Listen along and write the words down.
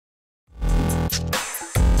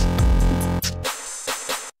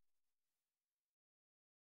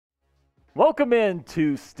Welcome in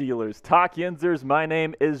to Steelers Talk Yinzers. My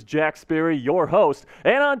name is Jack Sperry, your host.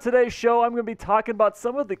 And on today's show, I'm going to be talking about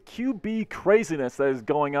some of the QB craziness that is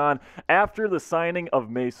going on after the signing of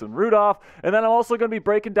Mason Rudolph. And then I'm also going to be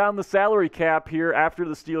breaking down the salary cap here after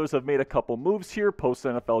the Steelers have made a couple moves here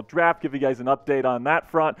post-NFL draft, give you guys an update on that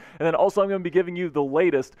front. And then also I'm going to be giving you the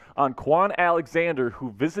latest on Kwon Alexander,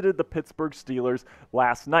 who visited the Pittsburgh Steelers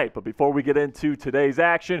last night. But before we get into today's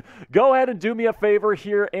action, go ahead and do me a favor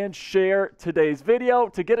here and share today's video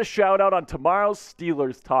to get a shout out on tomorrow's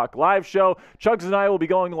Steelers Talk live show. Chugs and I will be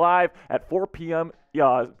going live at 4 p.m.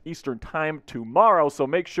 Eastern time tomorrow, so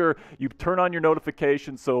make sure you turn on your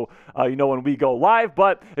notifications so you know when we go live.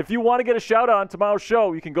 But if you want to get a shout out on tomorrow's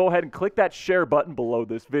show, you can go ahead and click that share button below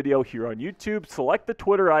this video here on YouTube, select the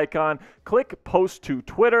Twitter icon, click post to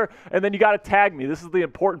Twitter, and then you got to tag me. This is the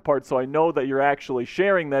important part, so I know that you're actually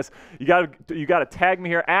sharing this. You got to tag me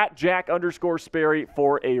here at Jack_Sperry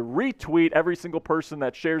for a retweet. Every single person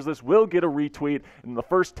that shares this will get a retweet, and the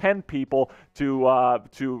first 10 people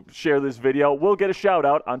to share this video will get a shout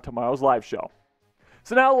out on tomorrow's live show.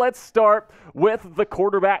 So now let's start with the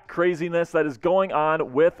quarterback craziness that is going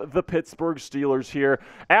on with the Pittsburgh Steelers here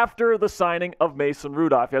after the signing of Mason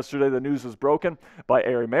Rudolph. Yesterday, the news was broken by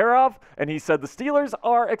Ari Meirov, and he said the Steelers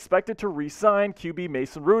are expected to re-sign QB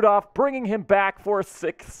Mason Rudolph, bringing him back for a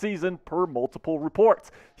sixth season per multiple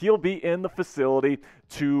reports. He'll be in the facility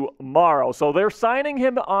tomorrow. So they're signing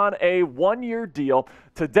him on a one-year deal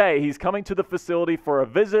today. He's coming to the facility for a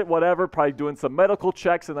visit, whatever, probably doing some medical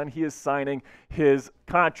checks, and then he is signing his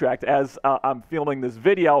contract. As I'm filming this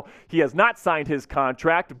video, he has not signed his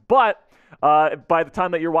contract, but by the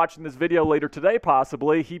time that you're watching this video later today,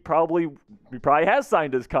 possibly, he probably has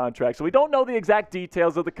signed his contract. So we don't know the exact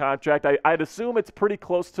details of the contract. I'd assume it's pretty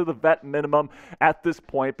close to the vet minimum at this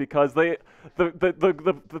point because the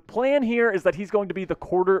plan here is that he's going to be the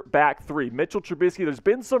quarterback 3. Mitchell Trubisky, there's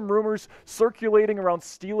been some rumors circulating around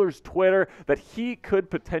Steelers Twitter that he could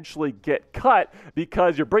potentially get cut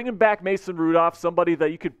because you're bringing back Mason Rudolph, somebody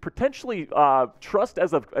that you could potentially trust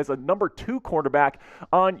as a number 2 quarterback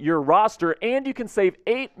on your roster. And you can save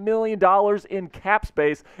 $8 million in cap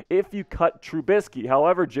space if you cut Trubisky.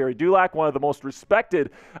 However, Jerry Dulac, one of the most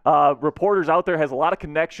respected reporters out there, has a lot of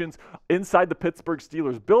connections inside the Pittsburgh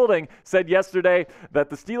Steelers building, said yesterday that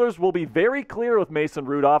the Steelers will be very clear with Mason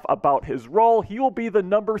Rudolph about his role. He will be the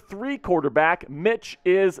number 3 quarterback. Mitch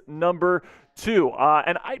is number 2.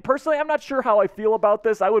 And I personally, I'm not sure how I feel about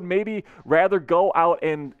this. I would maybe rather go out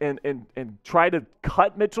and try to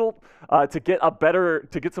cut Mitchell to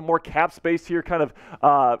get some more cap space here, kind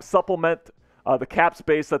of supplement the cap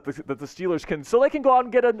space that the Steelers can, so they can go out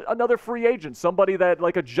and get another free agent, somebody that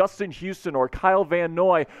like a Justin Houston or Kyle Van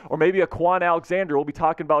Noy or maybe a Kwon Alexander. We'll be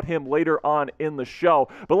talking about him later on in the show.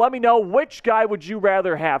 But let me know, which guy would you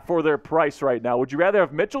rather have for their price right now? Would you rather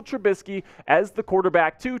have Mitchell Trubisky as the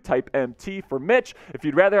quarterback 2, type MT for Mitch? If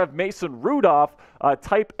you'd rather have Mason Rudolph,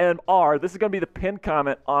 type MR. This is going to be the pinned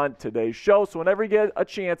comment on today's show. So whenever you get a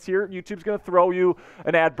chance here, YouTube's going to throw you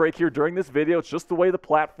an ad break here during this video. It's just the way the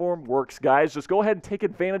platform works, guys. Just go ahead and take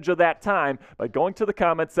advantage of that time by going to the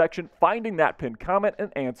comment section, finding that pinned comment,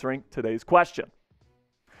 and answering today's question.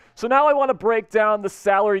 So now I want to break down the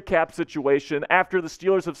salary cap situation after the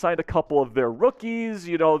Steelers have signed a couple of their rookies.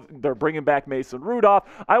 You know, they're bringing back Mason Rudolph.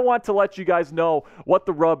 I want to let you guys know what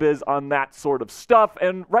the rub is on that sort of stuff.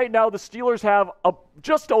 And right now the Steelers have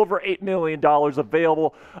just over $8 million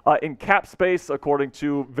available in cap space, according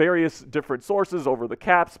to various different sources over the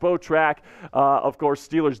cap, Spotrac. Of course,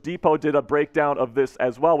 Steelers Depot did a breakdown of this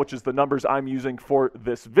as well, which is the numbers I'm using for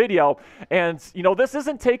this video. And, you know, this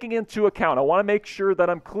isn't taking into account. I want to make sure that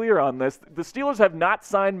I'm clear on this. The Steelers have not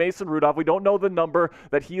signed Mason Rudolph. We don't know the number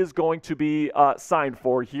that he is going to be signed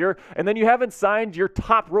for here. And then you haven't signed your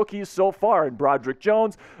top rookies so far in Broderick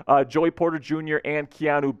Jones, Joey Porter Jr., and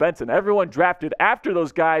Keanu Benson. Everyone drafted after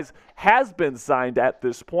those guys has been signed at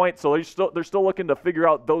this point, so they're still looking to figure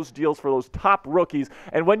out those deals for those top rookies.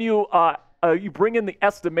 And when you bring in the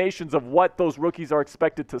estimations of what those rookies are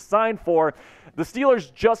expected to sign for, the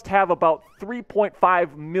Steelers just have about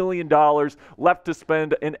 $3.5 million left to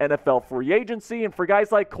spend in NFL free agency. And for guys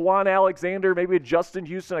like Kwon Alexander, maybe a Justin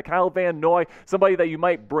Houston, a Kyle Van Noy, somebody that you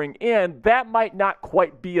might bring in, that might not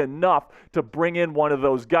quite be enough to bring in one of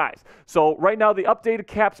those guys. So right now, the updated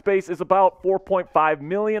cap space is about $4.5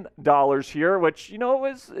 million here, which, you know,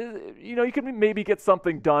 you can maybe get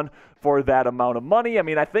something done for that amount of money. I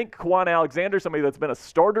mean, I think Kwon Alexander, somebody that's been a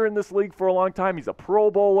starter in this league for a long time, he's a Pro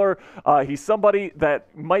Bowler. He's somebody somebody that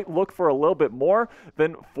might look for a little bit more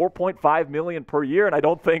than $4.5 million per year, and I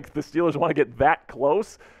don't think the Steelers want to get that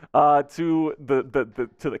close to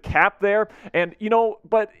the cap there. And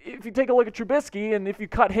but if you take a look at Trubisky, and if you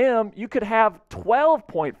cut him, you could have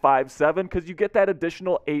 12.57 because you get that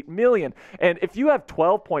additional $8 million. And if you have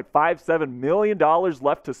 $12.57 million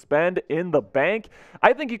left to spend in the bank,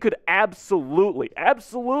 I think you could absolutely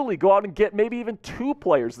go out and get maybe even 2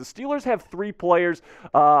 players. The Steelers have 3 players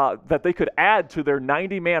that they could add to their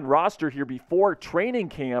 90-man roster here before training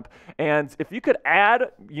camp. And if you could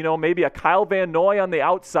add, maybe a Kyle Van Noy on the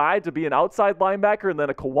outside to be an outside linebacker and then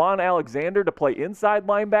a Kwon Alexander to play inside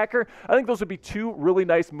linebacker, I think those would be 2 really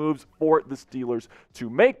nice moves for the Steelers to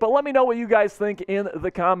make. But let me know what you guys think in the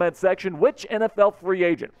comment section. Which NFL free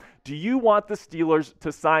agent do you want the Steelers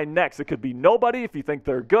to sign next? It could be nobody if you think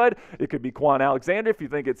they're good. It could be Kwon Alexander if you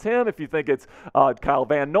think it's him. If you think it's Kyle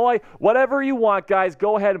Van Noy. Whatever you want, guys,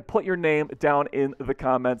 go ahead and put your name down in the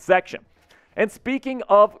comment section. And speaking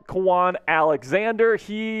of Kwon Alexander,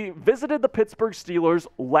 he visited the Pittsburgh Steelers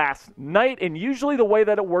last night. And usually the way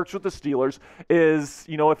that it works with the Steelers is,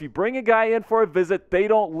 if you bring a guy in for a visit, they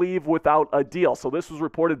don't leave without a deal. So this was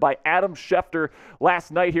reported by Adam Schefter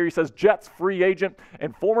last night here. He says Jets free agent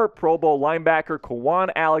and former Pro Bowl linebacker Kwon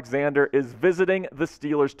Alexander is visiting the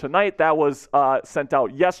Steelers tonight. That was sent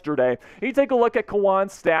out yesterday. You take a look at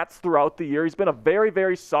Kwon's stats throughout the year. He's been a very,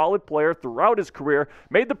 very solid player throughout his career.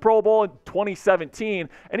 Made the Pro Bowl in 2017,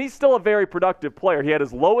 and he's still a very productive player. He had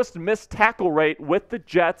his lowest missed tackle rate with the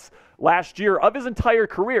Jets last year of his entire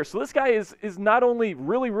career. So this guy is not only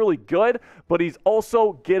really, really good, but he's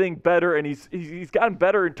also getting better, and he's gotten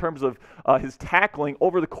better in terms of his tackling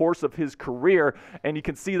over the course of his career, and you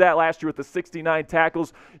can see that last year with the 69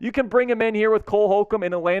 tackles. You can bring him in here with Cole Holcomb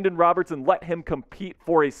and Landon Roberts and let him compete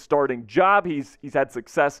for a starting job. He's had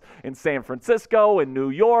success in San Francisco, in New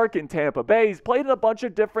York, in Tampa Bay. He's played in a bunch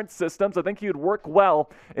of different systems. I think he would work well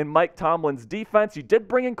in Mike Tomlin's defense. You did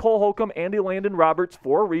bring in Cole Holcomb and Landon Roberts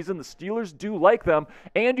for a reason. The Steelers do like them,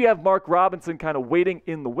 and you have Mark Robinson kind of waiting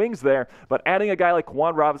in the wings there. But adding a guy like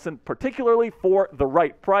Kwon Robinson, particularly for the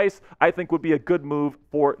right price, I think would be a good move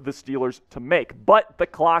for the Steelers to make. But the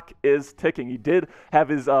clock is ticking. He did have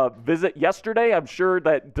his visit yesterday. I'm sure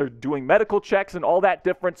that they're doing medical checks and all that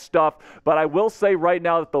different stuff. But I will say right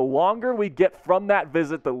now that the longer we get from that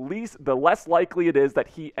visit, the less likely it is that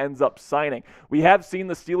he ends up signing. We have seen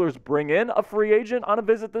the Steelers bring in a free agent on a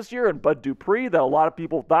visit this year, and Bud Dupree, that a lot of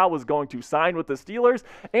people thought was going to sign with the Steelers,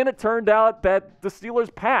 and it turned out that the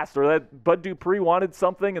Steelers passed, or that Bud Dupree wanted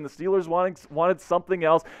something and the Steelers wanted something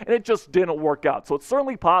else, and it just didn't work out. So it's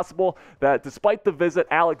certainly possible that despite the visit,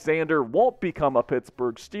 Alexander won't become a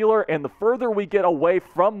Pittsburgh Steeler, and the further we get away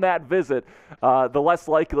from that visit, the less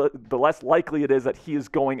likely it is that he is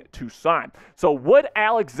going to sign. So would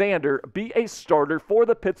Alexander be a starter for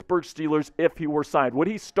the Pittsburgh Steelers if he were signed? Would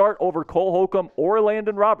he start over Cole Holcomb or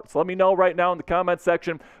Landon Roberts? Let me know right now in the comment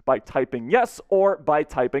section by typing yes or by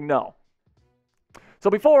typing no. So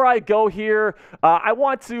before I go here, I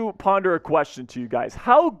want to ponder a question to you guys.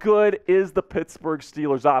 How good is the Pittsburgh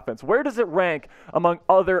Steelers offense? Where does it rank among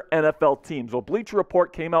other NFL teams? Well, Bleacher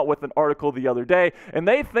Report came out with an article the other day, and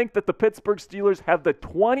they think that the Pittsburgh Steelers have the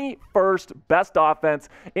 21st best offense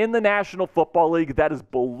in the National Football League. That is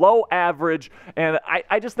below average, and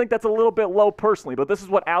I just think that's a little bit low personally, but this is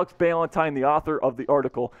what Alex Ballantyne, the author of the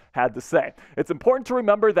article, had to say. It's important to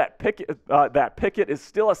remember that Pickett is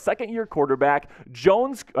still a second-year quarterback.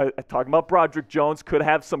 Jones, talking about Broderick Jones, could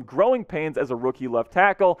have some growing pains as a rookie left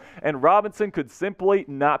tackle, and Robinson could simply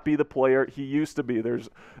not be the player he used to be.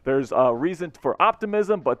 There's a reason for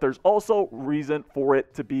optimism, but there's also reason for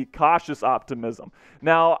it to be cautious optimism.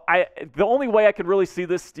 Now, the only way I could really see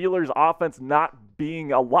this Steelers offense not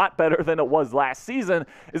being a lot better than it was last season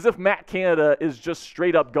is if Matt Canada is just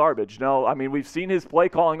straight up garbage. No, I mean, we've seen his play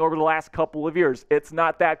calling over the last couple of years. It's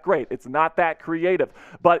not that great. It's not that creative.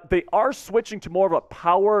 But they are switching to more of a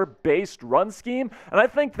power-based run scheme, and I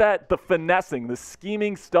think that the finessing, the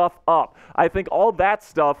scheming stuff up, I think all that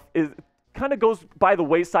stuff kind of goes by the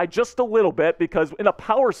wayside just a little bit, because in a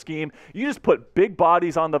power scheme, you just put big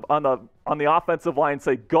bodies on the offensive line and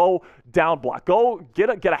say, go down block, go get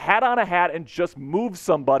a hat on a hat and just move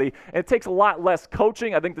somebody. And it takes a lot less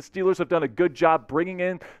coaching. I think the Steelers have done a good job bringing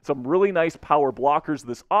in some really nice power blockers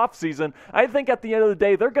this offseason. I think at the end of the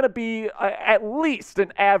day, they're going to be at least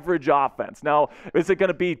an average offense. Now, is it going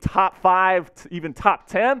to be top 5, even top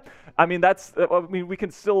 10? I mean, we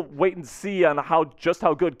can still wait and see on how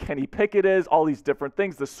good Kenny Pickett is, all these different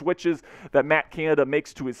things, the switches that Matt Canada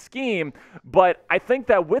makes to his scheme. But I think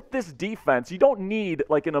that with this defense, you don't need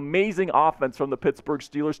like an amazing amazing offense from the Pittsburgh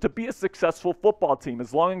Steelers to be a successful football team.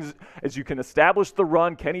 As long as you can establish the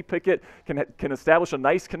run, Kenny Pickett can establish a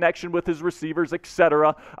nice connection with his receivers,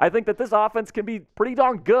 etc. I think that this offense can be pretty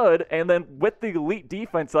darn good, and then with the elite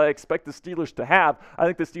defense I expect the Steelers to have, I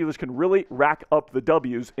think the Steelers can really rack up the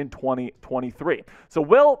W's in 2023. So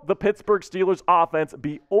will the Pittsburgh Steelers offense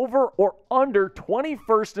be over or under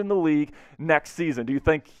 21st in the league next season? Do you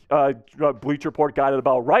think Bleacher Report got it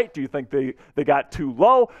about right? Do you think they got too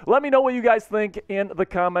low? Let me know what you guys think in the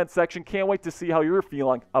comment section. Can't wait to see how you're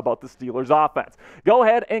feeling about the Steelers offense. Go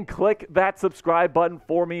ahead and click that subscribe button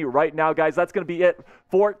for me right now, guys. That's going to be it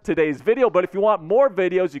for today's video. But if you want more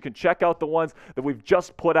videos, you can check out the ones that we've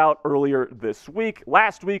just put out earlier this week,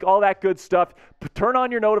 last week, all that good stuff. Turn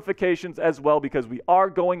on your notifications as well, because we are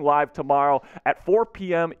going live tomorrow at 4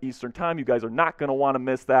 p.m. Eastern Time. You guys are not going to want to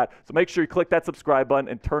miss that. So make sure you click that subscribe button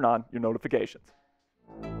and turn on your notifications.